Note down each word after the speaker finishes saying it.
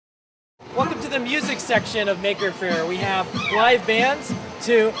the music section of Maker Faire. We have live bands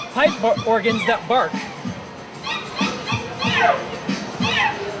to pipe organs that bark.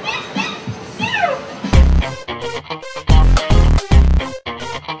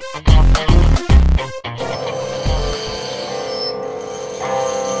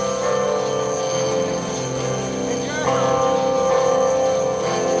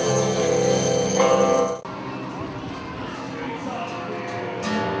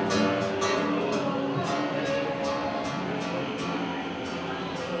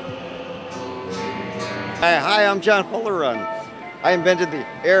 Hi, I'm John Fullerun. I invented the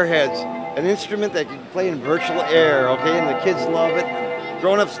Airheads, an instrument that you can play in virtual air, okay? And the kids love it,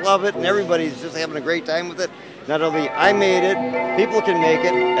 grown-ups love it, and everybody's just having a great time with it. Not only I made it, people can make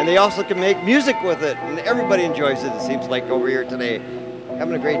it, and they also can make music with it, and everybody enjoys it, it seems like, over here today.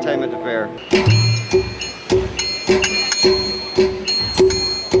 Having a great time at the fair.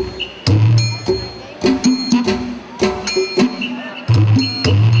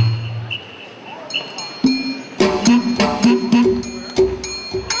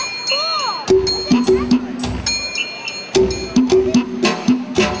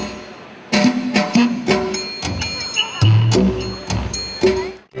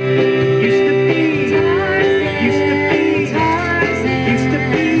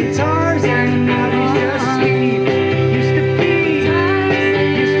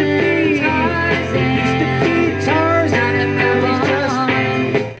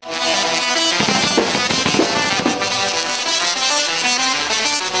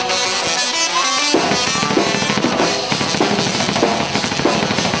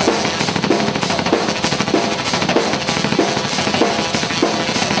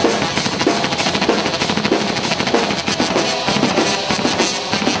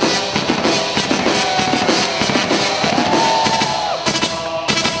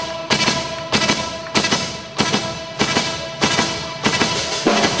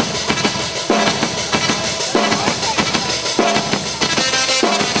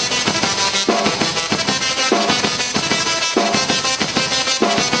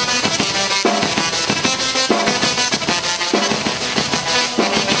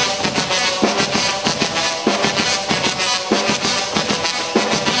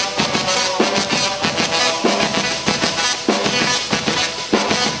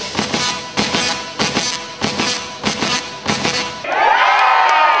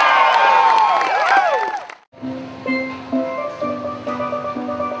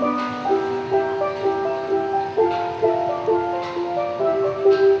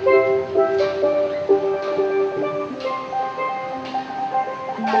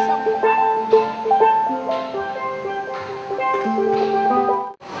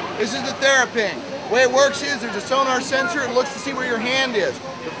 This is the Theraping. The way it works is there's a sonar sensor. It looks to see where your hand is.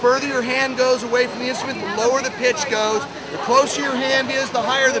 The further your hand goes away from the instrument, the lower the pitch goes. The closer your hand is, the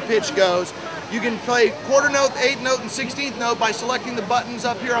higher the pitch goes. You can play quarter note, eighth note, and 16th note by selecting the buttons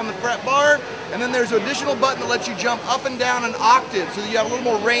up here on the fret bar. And then there's an additional button that lets you jump up and down an octave so that you have a little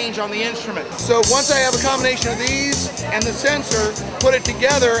more range on the instrument. So once I have a combination of these and the sensor, put it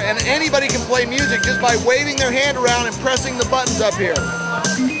together, and anybody can play music just by waving their hand around and pressing the buttons up here.